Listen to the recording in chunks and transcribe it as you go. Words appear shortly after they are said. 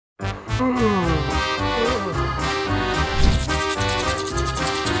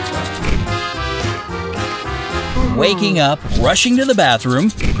Waking up, rushing to the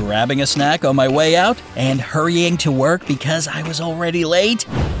bathroom, grabbing a snack on my way out, and hurrying to work because I was already late.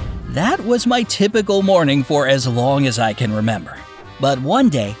 That was my typical morning for as long as I can remember. But one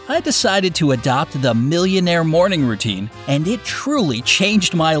day, I decided to adopt the millionaire morning routine, and it truly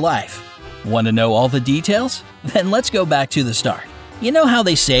changed my life. Want to know all the details? Then let's go back to the start. You know how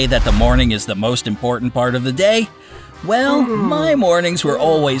they say that the morning is the most important part of the day? Well, my mornings were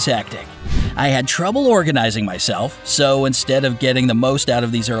always hectic. I had trouble organizing myself, so instead of getting the most out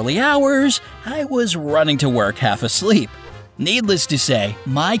of these early hours, I was running to work half asleep. Needless to say,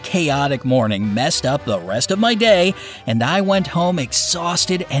 my chaotic morning messed up the rest of my day, and I went home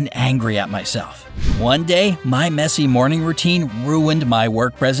exhausted and angry at myself. One day, my messy morning routine ruined my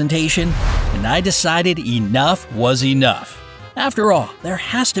work presentation, and I decided enough was enough. After all, there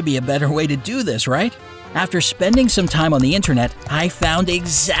has to be a better way to do this, right? After spending some time on the internet, I found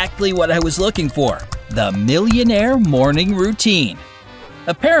exactly what I was looking for: the millionaire morning routine.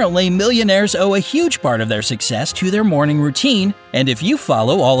 Apparently, millionaires owe a huge part of their success to their morning routine, and if you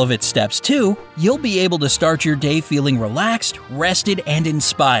follow all of its steps too, you'll be able to start your day feeling relaxed, rested, and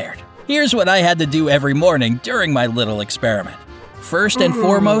inspired. Here's what I had to do every morning during my little experiment. First and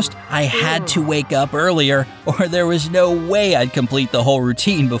foremost, I had to wake up earlier, or there was no way I'd complete the whole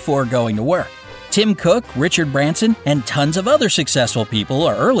routine before going to work. Tim Cook, Richard Branson, and tons of other successful people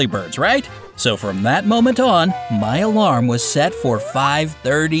are early birds, right? So from that moment on, my alarm was set for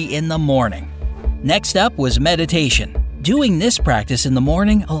 5:30 in the morning. Next up was meditation. Doing this practice in the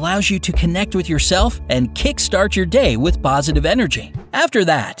morning allows you to connect with yourself and kickstart your day with positive energy. After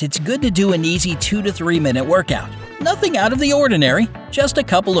that, it's good to do an easy 2 to 3 minute workout. Nothing out of the ordinary, just a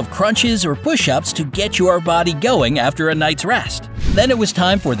couple of crunches or push-ups to get your body going after a night's rest. Then it was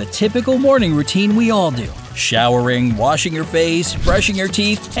time for the typical morning routine we all do: showering, washing your face, brushing your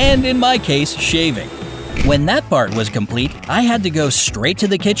teeth, and in my case, shaving. When that part was complete, I had to go straight to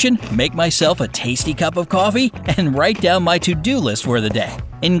the kitchen, make myself a tasty cup of coffee, and write down my to-do list for the day,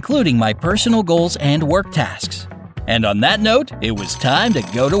 including my personal goals and work tasks. And on that note, it was time to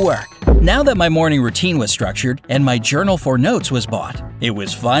go to work. Now that my morning routine was structured and my journal for notes was bought, it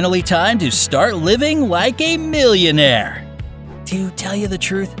was finally time to start living like a millionaire. To tell you the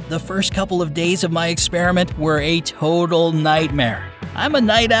truth, the first couple of days of my experiment were a total nightmare. I'm a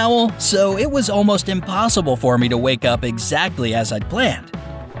night owl, so it was almost impossible for me to wake up exactly as I'd planned.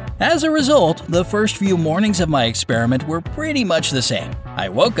 As a result, the first few mornings of my experiment were pretty much the same. I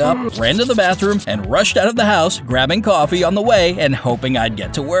woke up, ran to the bathroom, and rushed out of the house, grabbing coffee on the way and hoping I'd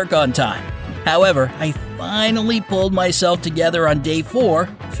get to work on time. However, I finally pulled myself together on day 4,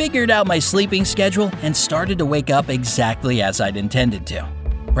 figured out my sleeping schedule, and started to wake up exactly as I'd intended to.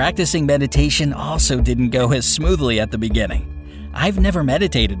 Practicing meditation also didn't go as smoothly at the beginning. I've never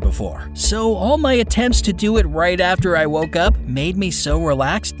meditated before, so all my attempts to do it right after I woke up made me so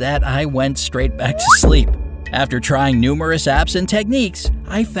relaxed that I went straight back to sleep. After trying numerous apps and techniques,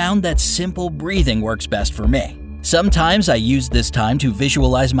 I found that simple breathing works best for me. Sometimes I used this time to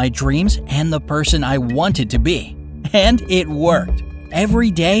visualize my dreams and the person I wanted to be. And it worked.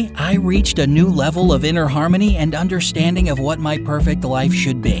 Every day, I reached a new level of inner harmony and understanding of what my perfect life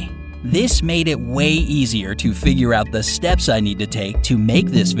should be. This made it way easier to figure out the steps I need to take to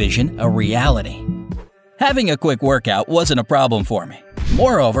make this vision a reality. Having a quick workout wasn't a problem for me.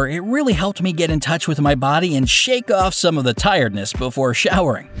 Moreover, it really helped me get in touch with my body and shake off some of the tiredness before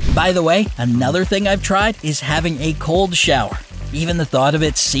showering. By the way, another thing I've tried is having a cold shower. Even the thought of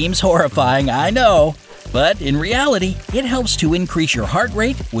it seems horrifying, I know. But in reality, it helps to increase your heart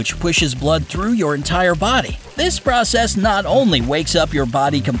rate, which pushes blood through your entire body. This process not only wakes up your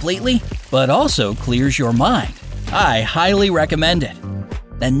body completely, but also clears your mind. I highly recommend it.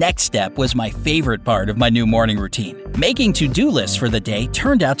 The next step was my favorite part of my new morning routine. Making to-do lists for the day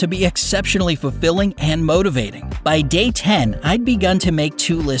turned out to be exceptionally fulfilling and motivating. By day 10, I'd begun to make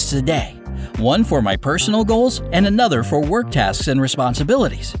 2 lists a day. One for my personal goals and another for work tasks and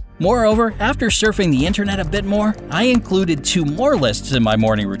responsibilities. Moreover, after surfing the internet a bit more, I included 2 more lists in my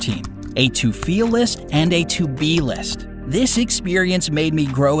morning routine: a to-feel list and a to-be list. This experience made me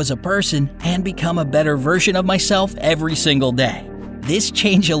grow as a person and become a better version of myself every single day. This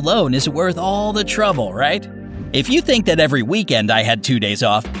change alone is worth all the trouble, right? If you think that every weekend I had 2 days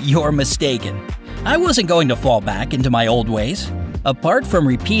off, you're mistaken. I wasn't going to fall back into my old ways. Apart from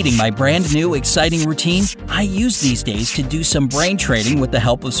repeating my brand new exciting routine, I use these days to do some brain training with the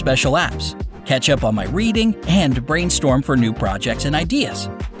help of special apps, catch up on my reading, and brainstorm for new projects and ideas.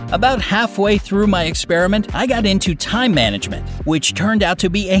 About halfway through my experiment, I got into time management, which turned out to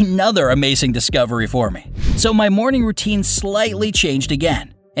be another amazing discovery for me. So my morning routine slightly changed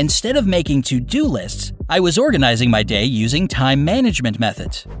again. Instead of making to-do lists, I was organizing my day using time management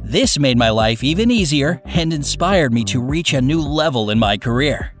methods. This made my life even easier and inspired me to reach a new level in my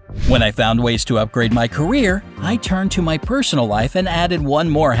career. When I found ways to upgrade my career, I turned to my personal life and added one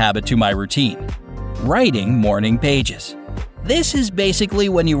more habit to my routine: writing morning pages. This is basically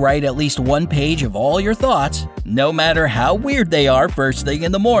when you write at least one page of all your thoughts, no matter how weird they are, first thing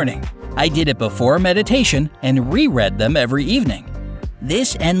in the morning. I did it before meditation and reread them every evening.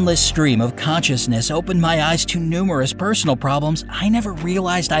 This endless stream of consciousness opened my eyes to numerous personal problems I never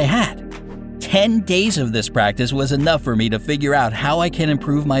realized I had. 10 days of this practice was enough for me to figure out how I can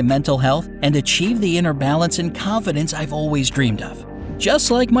improve my mental health and achieve the inner balance and confidence I've always dreamed of.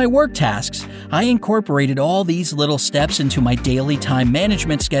 Just like my work tasks, I incorporated all these little steps into my daily time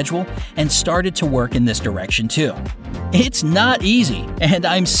management schedule and started to work in this direction too. It's not easy, and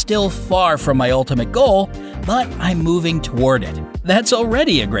I'm still far from my ultimate goal, but I'm moving toward it. That's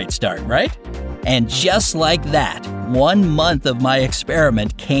already a great start, right? And just like that, 1 month of my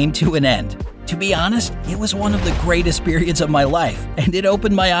experiment came to an end. To be honest, it was one of the greatest periods of my life, and it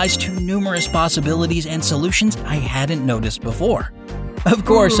opened my eyes to numerous possibilities and solutions I hadn't noticed before. Of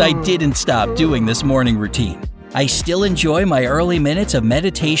course, I didn't stop doing this morning routine. I still enjoy my early minutes of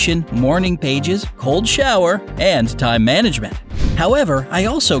meditation, morning pages, cold shower, and time management. However, I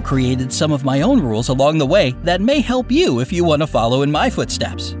also created some of my own rules along the way that may help you if you want to follow in my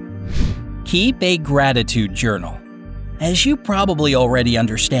footsteps. Keep a gratitude journal. As you probably already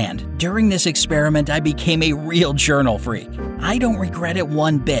understand, during this experiment I became a real journal freak. I don't regret it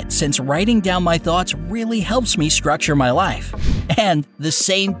one bit, since writing down my thoughts really helps me structure my life. And the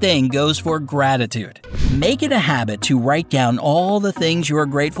same thing goes for gratitude. Make it a habit to write down all the things you are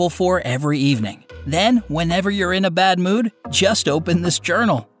grateful for every evening. Then, whenever you're in a bad mood, just open this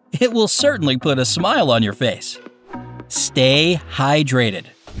journal. It will certainly put a smile on your face. Stay hydrated.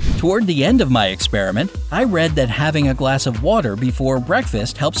 Toward the end of my experiment, I read that having a glass of water before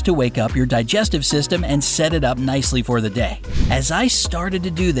breakfast helps to wake up your digestive system and set it up nicely for the day. As I started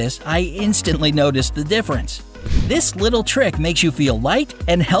to do this, I instantly noticed the difference. This little trick makes you feel light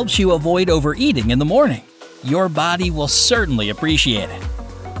and helps you avoid overeating in the morning. Your body will certainly appreciate it.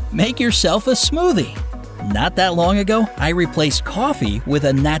 Make yourself a smoothie. Not that long ago, I replaced coffee with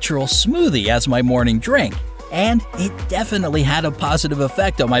a natural smoothie as my morning drink, and it definitely had a positive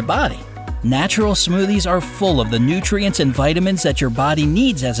effect on my body. Natural smoothies are full of the nutrients and vitamins that your body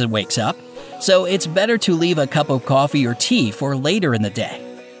needs as it wakes up, so it's better to leave a cup of coffee or tea for later in the day.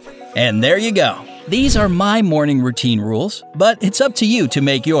 And there you go. These are my morning routine rules, but it's up to you to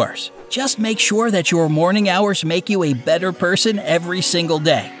make yours. Just make sure that your morning hours make you a better person every single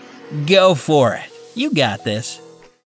day. Go for it. You got this.